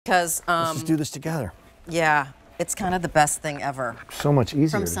Because let's just do this together. Yeah, it's kind of the best thing ever. So much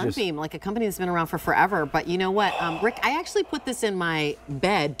easier. From Sunbeam, like a company that's been around for forever. But you know what, Rick, I actually put this in my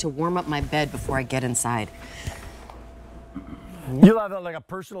bed to warm up my bed before I get inside. You have like a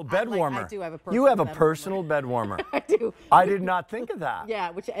personal bed warmer. I do have a personal You have a bed personal warmer. bed warmer. I do. I did not think of that. Yeah,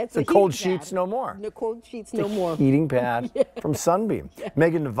 which it's the a cold heating sheets pad. no more. No cold sheets It's no a more. Heating pad from Sunbeam.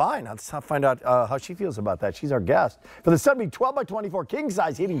 Megan Devine, let's find out how she feels about that. She's our guest for the Sunbeam 12x24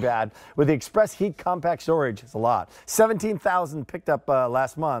 king-size heating pad with the XpressHeat compact storage. It's a lot. 17,000 picked up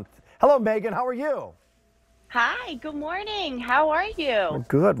last month. Hello, Megan. How are you? Hi. Good morning. How are you? We're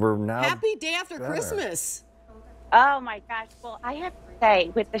good. We're now Happy day after better. Christmas. Oh my gosh. Well, I have to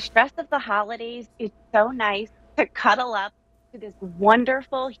say, with the stress of the holidays, it's so nice to cuddle up to this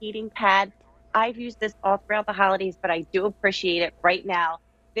wonderful heating pad. I've used this all throughout the holidays, but I do appreciate it right now.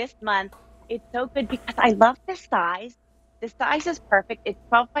 This month, it's so good because I love the size. The size is perfect. It's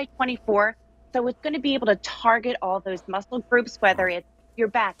 12x24, so it's going to be able to target all those muscle groups, whether it's your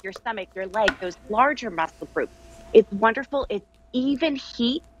back, your stomach, your leg, those larger muscle groups. It's wonderful. It's even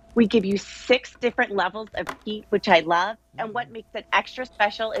heat. We give you 6 different levels of heat, which I love. And what makes it extra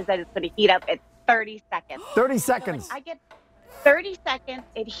special is that it's going to heat up at 30 seconds. 30 seconds. So I get 30 seconds.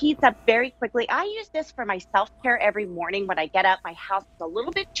 It heats up very quickly. I use this for my self-care every morning when I get up. My house is a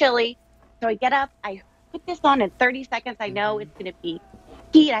little bit chilly. So I get up, I put this on in 30 seconds. I know it's going to be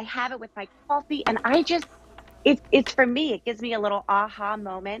heat. I have it with my coffee. And I just, it's for me. It gives me a little aha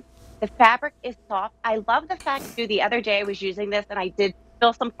moment. The fabric is soft. I love the fact, too, the other day I was using this and I did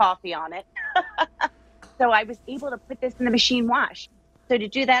spill some coffee on it. So I was able to put this in the machine wash. So to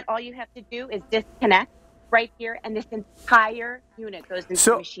do that, all you have to do is disconnect right here, and this entire unit goes into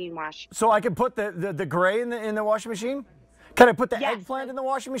the machine wash. So I can put the gray in the washing machine? Can I put the Yes. eggplant in the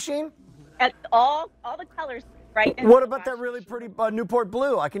washing machine? At all the colors right in What the about that washing really machine. pretty Newport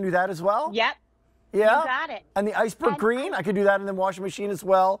blue? I can do that as well? Yep. Yeah? You got it. And the iceberg green, I could do that in the washing machine as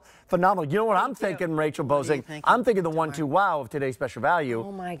well. Phenomenal. You know what I'm thinking, Rachel Bozing? I'm thinking the 1-2 wow of today's special value. Oh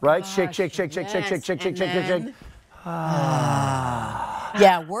my gosh. Right? Shake, shake, shake, shake, shake, shake, shake, shake, shake, shake, shake.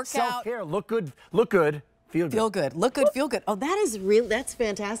 Yeah, workout. Self-care. Look good. Look good. Feel good. Feel good. Look good, feel good. Oh, that is real. That's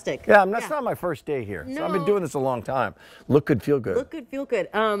fantastic. Yeah, that's not my first day here. So I've been doing this a long time. Look good, feel good. Look good, feel good.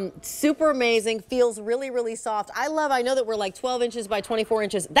 Super amazing. Feels really, really soft. I know that we're like 12 inches by 24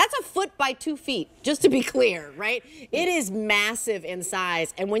 inches. That's a foot by 2 feet, just to be clear, right? It is massive in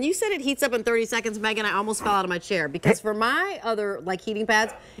size. And when you said it heats up in 30 seconds, Megan, I almost fell out of my chair because for my other like heating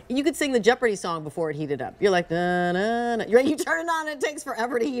pads, you could sing the Jeopardy song before it heated up. You're like, na, na, na. You turn it on and it takes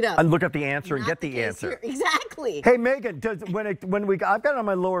forever to heat up. And look up the answer and get the answer. Exactly. Hey, Megan, I've got it on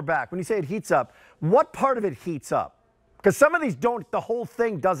my lower back. When you say it heats up, what part of it heats up? Because some of these don't, the whole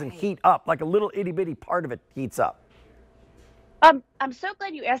thing doesn't heat up. Like a little itty bitty part of it heats up. I'm so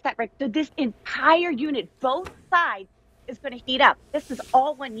glad you asked that, Rick. So this entire unit, both sides, is going to heat up. This is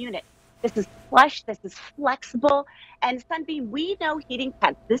all one unit. This is plush. This is flexible. And Sunbeam, we know heating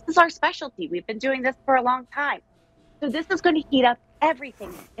pads. This is our specialty. We've been doing this for a long time. So this is going to heat up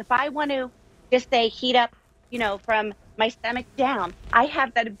everything. If I want to just say heat up, from my stomach down, I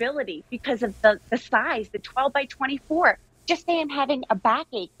have that ability because of the size, the 12x24. Just say I'm having a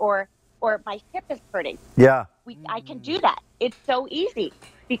backache or my hip is hurting. Yeah. I can do that. It's so easy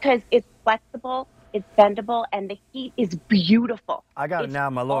because it's flexible, it's bendable, and the heat is beautiful. I got it now.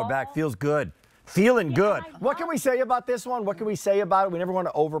 My lower back feels good. Feeling good. What can we say about this one? What can we say about it? We never want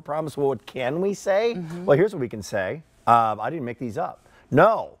to overpromise. Well, what can we say? Well, here's what we can say. I didn't make these up.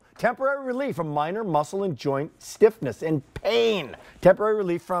 No. Temporary relief from minor muscle and joint stiffness and pain. Temporary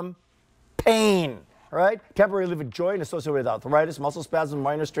relief from pain, right? Temporary relief of joint associated with arthritis, muscle spasms,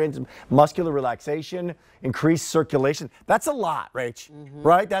 minor strains, muscular relaxation, increased circulation. That's a lot, Rach,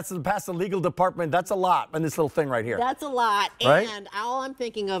 right? That's past the legal department. That's a lot in this little thing right here. That's a lot. Right? And all I'm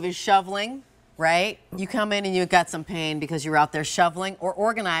thinking of is shoveling. Right? You come in and you've got some pain because you're out there shoveling or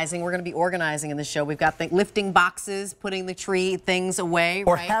organizing. We're going to be organizing in the show. We've got lifting boxes, putting the tree things away.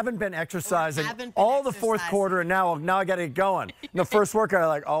 Or right? haven't been exercising the fourth quarter, and now I got to get going. The first workout, I'm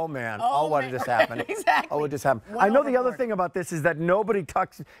like, oh man, what did this happen? Exactly. Oh, what just happened? I know the other thing about this is that nobody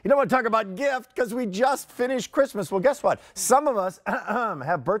talks. You don't want to talk about gift because we just finished Christmas. Well, guess what? Some of us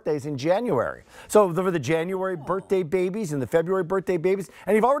have birthdays in January. So there were the January birthday babies and the February birthday babies,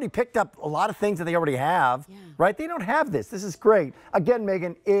 and you've already picked up a lot of things that they already have, right? They don't have this. This is great. Again,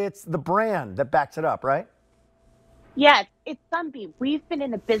 Megan, it's the brand that backs it up, right? Yes, it's Sunbeam. We've been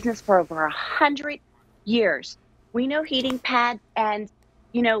in the business for over 100 years. We know heating pads, and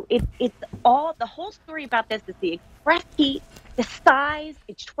it's all the whole story about this is the XpressHeat, the size.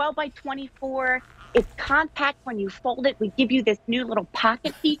 It's 12x24. It's compact when you fold it. We give you this new little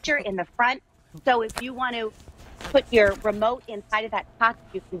pocket feature in the front. So if you want to put your remote inside of that pocket,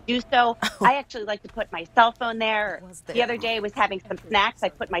 you can do so. I actually like to put my cell phone there. The other day I was having some snacks. I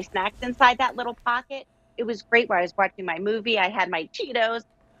put my snacks inside that little pocket. It was great where I was watching my movie. I had my Cheetos.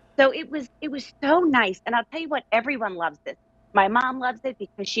 So it was so nice. And I'll tell you what, everyone loves this. My mom loves it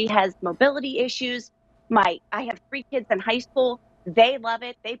because she has mobility issues. I have 3 kids in high school. They love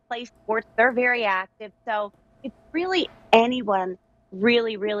it. They play sports. They're very active. So it's really anyone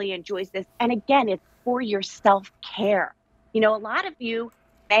really, really enjoys this. And again, it's for your self-care. You know, a lot of you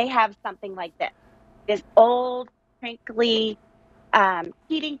may have something like this old, crinkly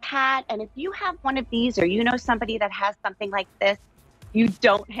heating pad. And if you have one of these, or you know somebody that has something like this, you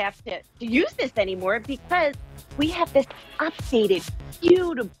don't have to use this anymore, because we have this updated,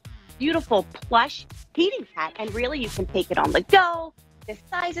 beautiful plush heating pad. And really, you can take it on the go. The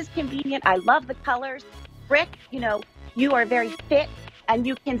size is convenient. I love the colors. Rick, you know, you are very fit, and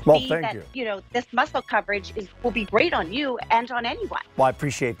you can see that, you know, this muscle coverage will be great on you and on anyone. Well, I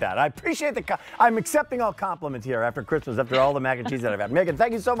appreciate that. I appreciate I'm accepting all compliments here after Christmas, after all the mac and cheese that I've had. Megan,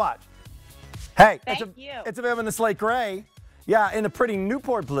 thank you so much. Hey, thank you. It's available in the slate gray. Yeah, in the pretty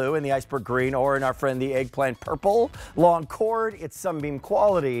Newport blue, in the iceberg green, or in our friend the eggplant purple. Long cord, it's Sunbeam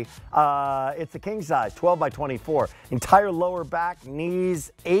quality. It's the king size, 12 by 24. Entire lower back,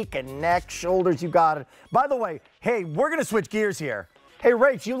 knees, ache and neck, shoulders, you got it. By the way, hey, we're going to switch gears here. Hey,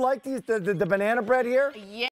 Rach, you like the banana bread here? Yeah.